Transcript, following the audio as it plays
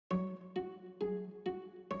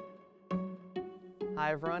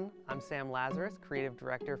Hi everyone, I'm Sam Lazarus, Creative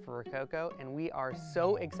Director for Rokoko, and we are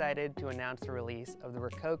so excited to announce the release of the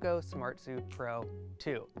Rokoko Smartsuit Pro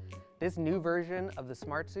 2. This new version of the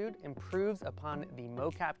Smartsuit improves upon the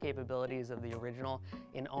mocap capabilities of the original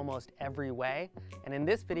in almost every way, and in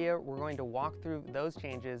this video we're going to walk through those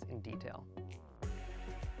changes in detail.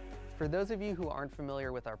 For those of you who aren't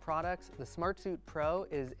familiar with our products, the Smartsuit Pro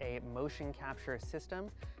is a motion capture system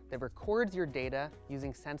that records your data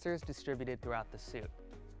using sensors distributed throughout the suit.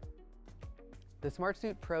 The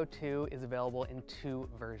Smartsuit Pro 2 is available in two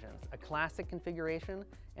versions, a classic configuration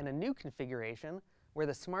and a new configuration where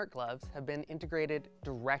the Smartgloves have been integrated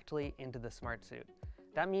directly into the Smartsuit.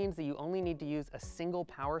 That means that you only need to use a single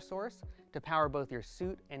power source to power both your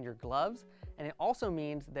suit and your gloves, and it also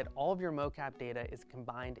means that all of your mocap data is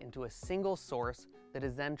combined into a single source that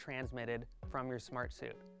is then transmitted from your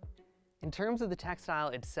Smartsuit. In terms of the textile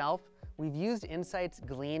itself, we've used insights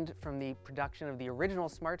gleaned from the production of the original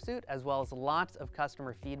Smartsuit, as well as lots of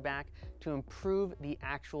customer feedback to improve the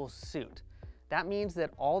actual suit. That means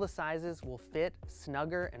that all the sizes will fit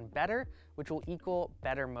snugger and better, which will equal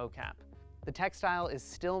better mocap. The textile is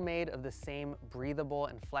still made of the same breathable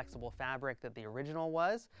and flexible fabric that the original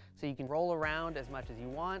was, so you can roll around as much as you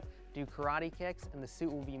want, do karate kicks, and the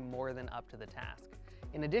suit will be more than up to the task.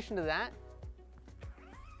 In addition to that,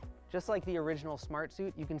 just like the original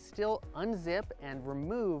Smartsuit, you can still unzip and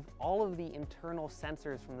remove all of the internal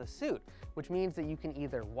sensors from the suit, which means that you can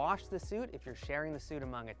either wash the suit if you're sharing the suit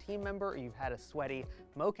among a team member or you've had a sweaty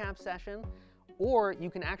mocap session, or you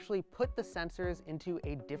can actually put the sensors into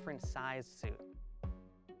a different size suit.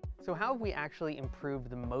 So how have we actually improved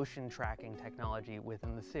the motion tracking technology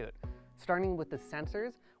within the suit? Starting with the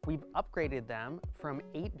sensors, we've upgraded them from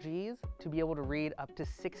 8 Gs to be able to read up to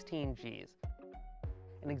 16 Gs.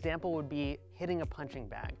 An example would be hitting a punching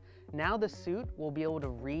bag. Now the suit will be able to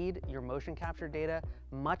read your motion capture data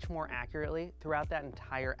much more accurately throughout that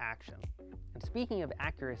entire action. And speaking of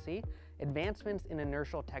accuracy, advancements in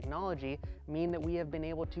inertial technology mean that we have been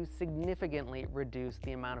able to significantly reduce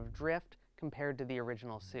the amount of drift compared to the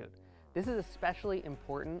original suit. This is especially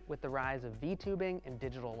important with the rise of V-tubing and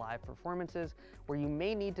digital live performances, where you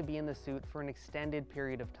may need to be in the suit for an extended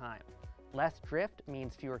period of time. Less drift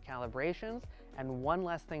means fewer calibrations and one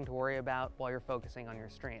less thing to worry about while you're focusing on your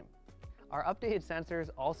stream. Our updated sensors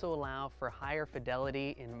also allow for higher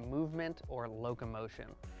fidelity in movement or locomotion.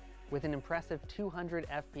 With an impressive 200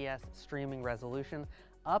 FPS streaming resolution,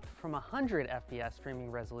 up from 100 FPS streaming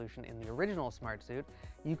resolution in the original Smartsuit,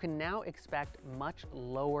 you can now expect much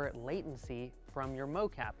lower latency from your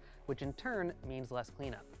mocap, which in turn means less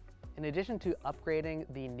cleanup. In addition to upgrading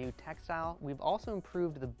the new textile, we've also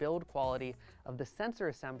improved the build quality of the sensor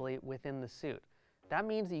assembly within the suit. That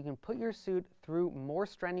means that you can put your suit through more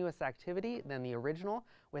strenuous activity than the original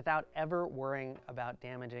without ever worrying about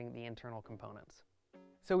damaging the internal components.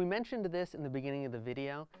 So we mentioned this in the beginning of the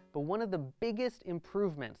video, but one of the biggest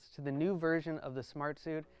improvements to the new version of the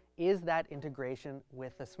Smartsuit is that integration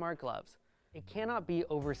with the Smartgloves. It cannot be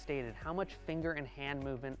overstated how much finger and hand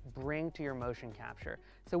movement bring to your motion capture.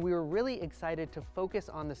 So we were really excited to focus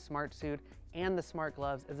on the Smartsuit and the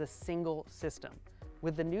Smartgloves as a single system.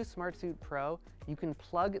 With the new Smartsuit Pro, you can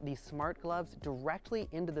plug the Smartgloves directly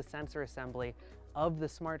into the sensor assembly of the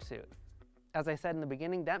Smartsuit. As I said in the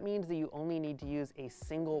beginning, that means that you only need to use a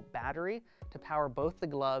single battery to power both the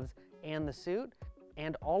gloves and the suit,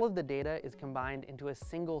 and all of the data is combined into a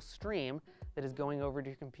single stream that is going over to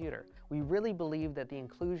your computer. We really believe that the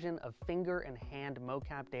inclusion of finger and hand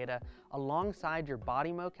mocap data alongside your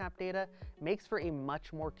body mocap data makes for a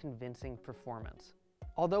much more convincing performance.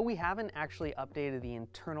 Although we haven't actually updated the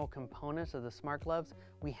internal components of the Smartgloves,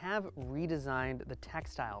 we have redesigned the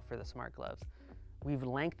textile for the Smartgloves. We've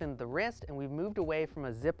lengthened the wrist and we've moved away from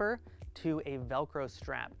a zipper to a Velcro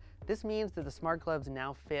strap. This means that the Smartgloves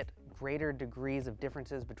now fit greater degrees of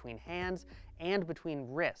differences between hands and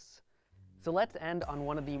between wrists. So let's end on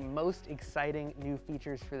one of the most exciting new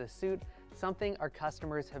features for the suit, something our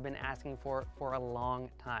customers have been asking for a long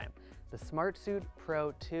time. The Smartsuit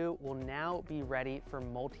Pro 2 will now be ready for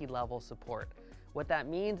multi-level support. What that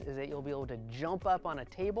means is that you'll be able to jump up on a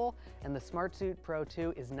table and the Smartsuit Pro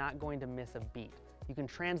 2 is not going to miss a beat. You can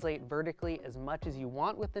translate vertically as much as you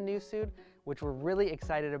want with the new suit, which we're really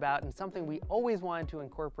excited about and something we always wanted to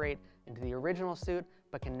incorporate into the original suit,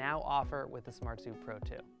 but can now offer with the Smartsuit Pro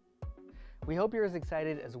 2. We hope you're as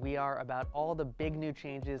excited as we are about all the big new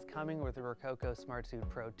changes coming with the Rokoko Smartsuit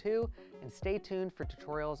Pro 2, and stay tuned for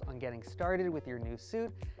tutorials on getting started with your new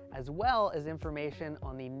suit, as well as information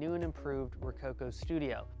on the new and improved Rokoko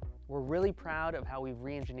Studio. We're really proud of how we've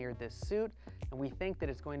re-engineered this suit, and we think that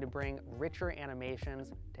it's going to bring richer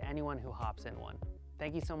animations to anyone who hops in one.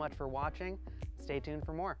 Thank you so much for watching. Stay tuned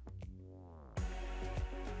for more.